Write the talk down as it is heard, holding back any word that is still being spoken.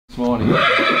This morning.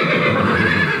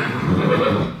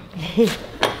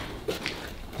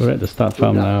 We're at the start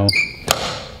farm now.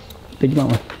 Take him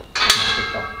out.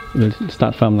 We'll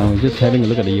start farm now. We're just having a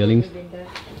look at the yearlings.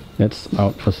 That's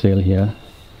out for sale here.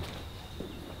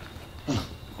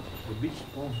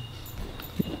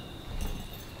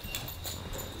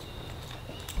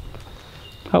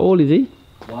 How old is he?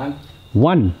 One.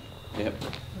 One. Yep.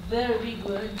 Very big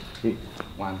one. Big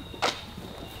one.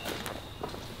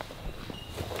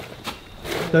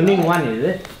 Turning 1, is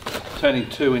it? Turning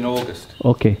 2 in August.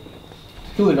 Okay.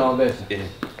 2 in August. Yeah.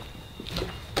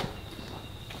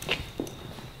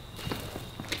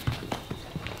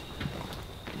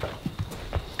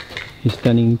 He's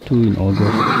turning 2 in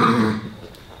August.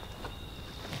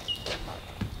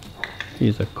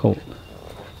 He's a coat.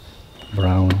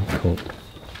 Brown coat.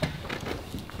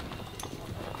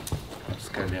 Let's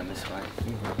go down this way.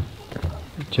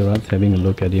 Gerard's having a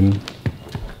look at him.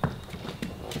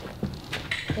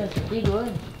 That's a big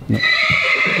one. No.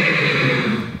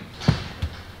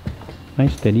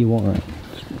 Nice steady walk, right?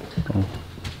 Oh.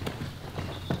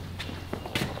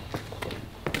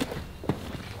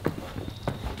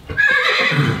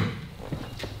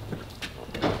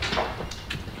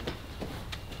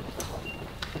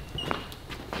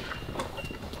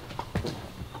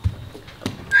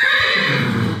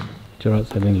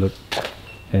 Gerard's having a look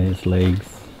at his legs,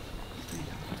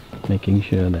 making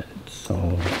sure that it's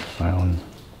all sound.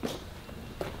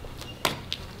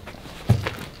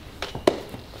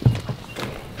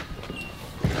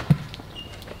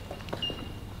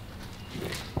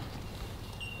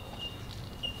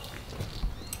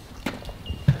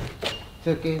 It's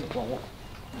okay.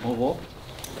 Walk.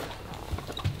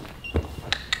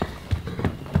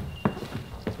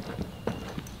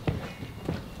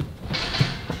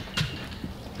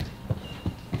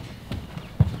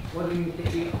 What do you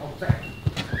think outside?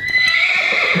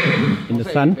 In the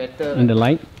Outside sun, is better, in the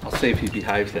light. I'll see if he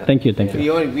behaves out. Thank you, thank If you.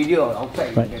 you're in video,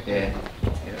 outside Right. is better.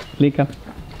 Yeah. Lee, come.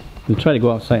 We'll try to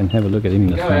go outside and have a look at him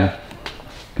in the Go sun. out.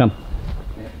 Come.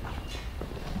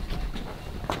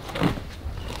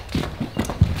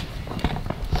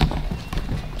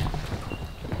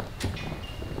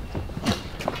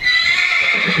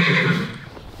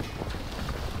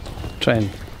 Try and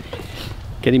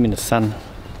get him in the sun.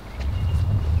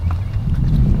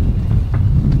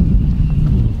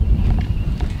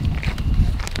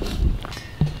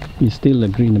 He's still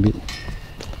green a bit.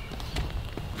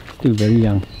 Still very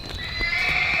young.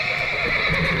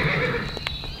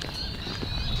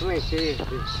 Come and see.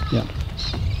 Yeah.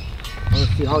 I want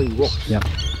to see how he walks. Yeah.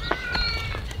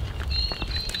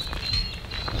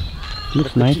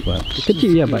 Looks nice, but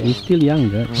kecil, yeah, but he's still young,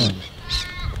 right? Yeah.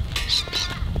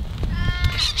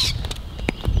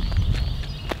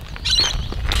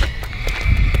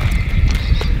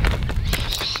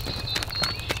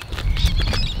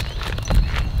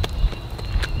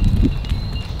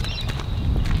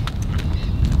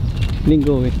 Didn't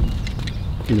go away.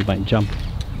 He might jump.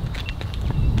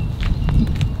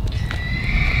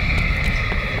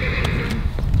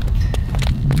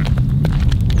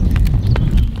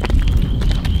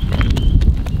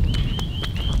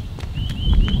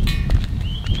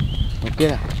 Okay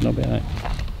lah. Not bad, right?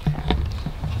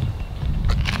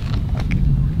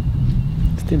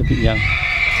 Still a bit young.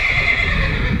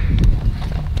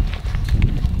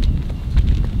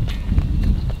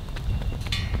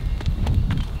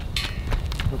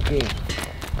 Okay.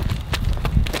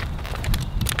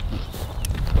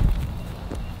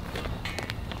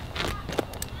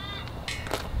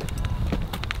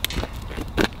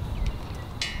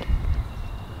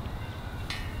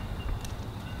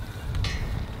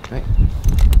 Right.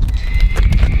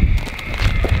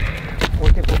 Oh,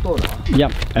 take photo lah.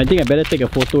 Yep, I think I better take a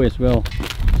photo as well.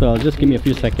 So I'll just give me a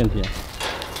few seconds here.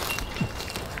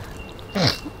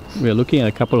 We're looking at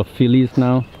a couple of fillies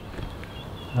now.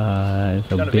 It's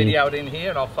a Got a big- video it in here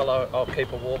and I'll keep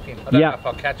her walking. I don't Yeah. know if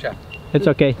I'll catch her. It's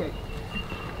okay.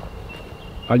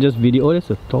 I'll just video. Oh, that's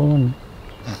a tall one.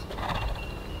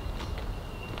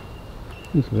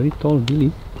 It's very tall,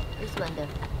 really. This one there.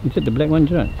 Is it the black one,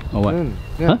 Gerard? Or what?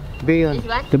 Yeah. Huh? Big one. This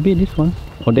one? The big, this one?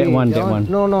 Or that Big, one, that one?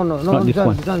 No, Not this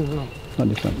one. This one, no. Not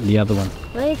this one, the other one.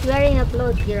 Well, he's wearing a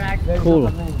clothes, Gerard.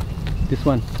 Cool. This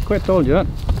one. Quite tall, Gerard.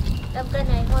 Can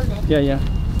I hold it? Yeah, yeah.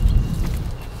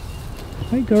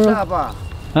 Hi, girl. Besar apa?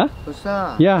 Huh?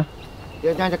 Besar. Yeah,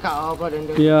 Dia jangan cakap apa dan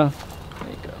dia. yeah. There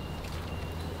you go.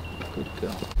 Good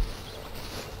girl.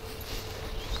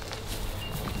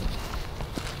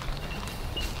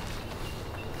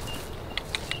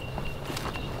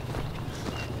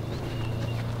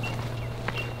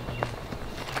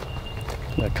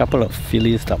 A couple of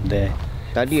fillies up there.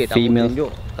 Tadi tak Female.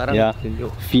 tunjuk. sekarang Yeah.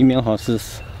 tunjuk. Female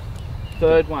horses.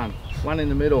 Third one. One in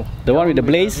the middle. The one with the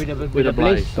blaze? With a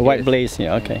blaze. The white Yes. blaze,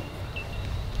 yeah, okay.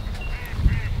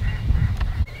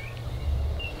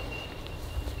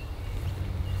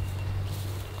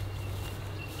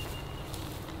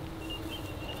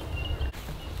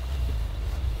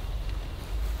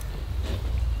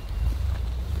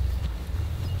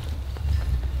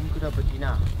 Ini kuda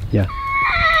betina. Yeah.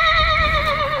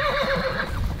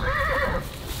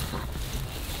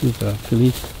 These are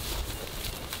fillies.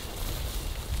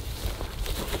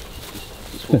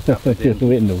 Just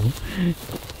wait, no.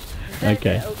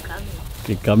 Okay. They're all coming.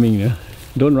 Okay, coming. Yeah.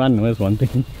 Don't run, that's one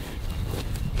thing.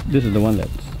 This is the one that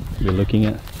we're looking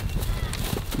at.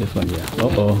 This one, yeah. Uh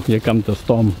oh, here comes the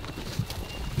storm.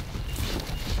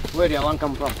 Where dia one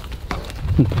come from?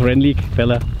 Friendly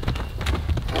fella.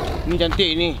 Ini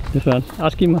cantik ni. This one,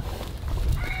 ask him.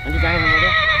 Nanti tanya sama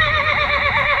dia.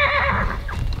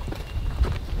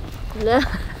 Look.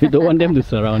 We don't want them to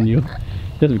surround you.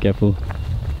 Just be careful.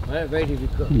 Very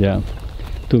difficult. Yeah.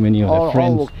 Too many of their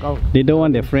friends. work out. They don't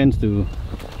want their friends to.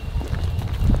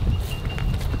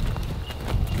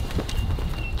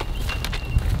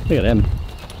 Look at them.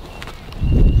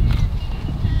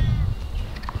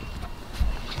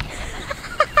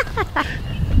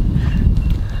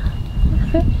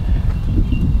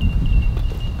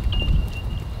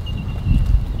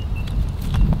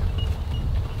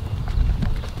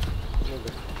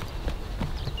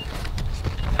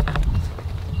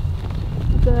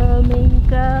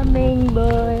 Coming,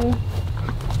 boy.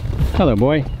 Hello,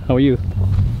 boy. How are you?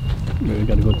 We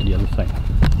gotta go to the other side.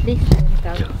 This one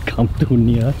come. Come too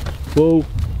near. Whoa.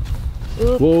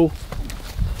 Oop. Whoa.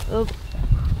 Oop.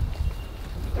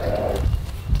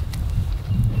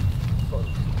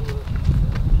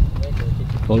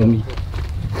 Follow me.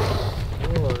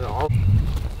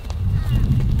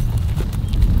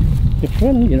 You're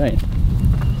friendly, right?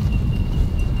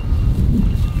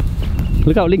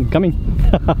 Look out, Link, coming.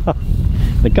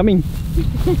 They're coming.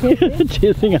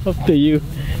 Chasing after you.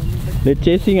 They're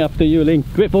chasing after you, Link.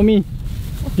 Wait for me.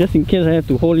 Just in case I have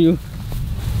to hold you.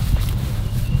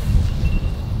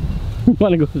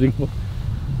 Wanna go Singapore?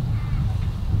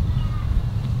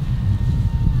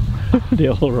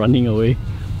 They're all running away.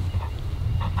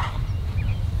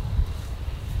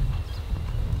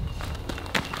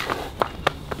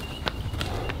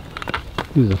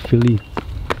 This is a filly.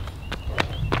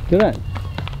 Look at that.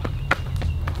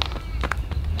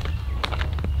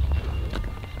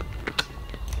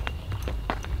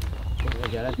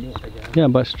 Yeah,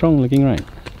 but strong looking, right?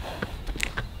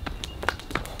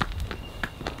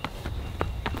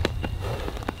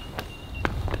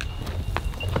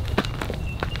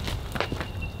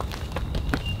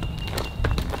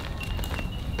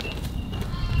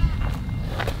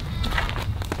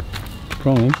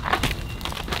 Strong, eh?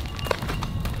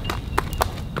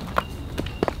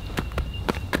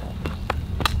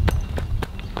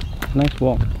 Nice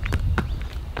walk.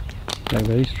 Like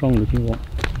very strong looking walk.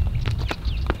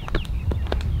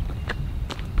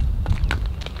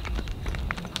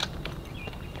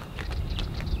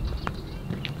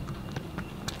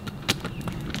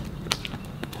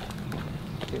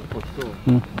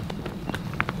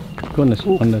 Go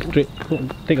on the straight.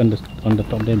 Take on the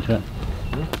top bench, right?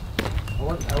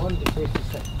 I want to face this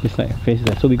side. This side, face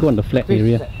that. So we go on the flat Face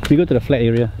area. this side. We go to the flat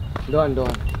area. Don't.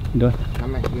 Don't.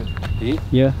 Come here.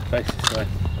 Yeah. Face this way.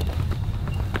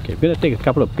 Okay, we're gonna take a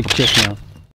couple of pictures now.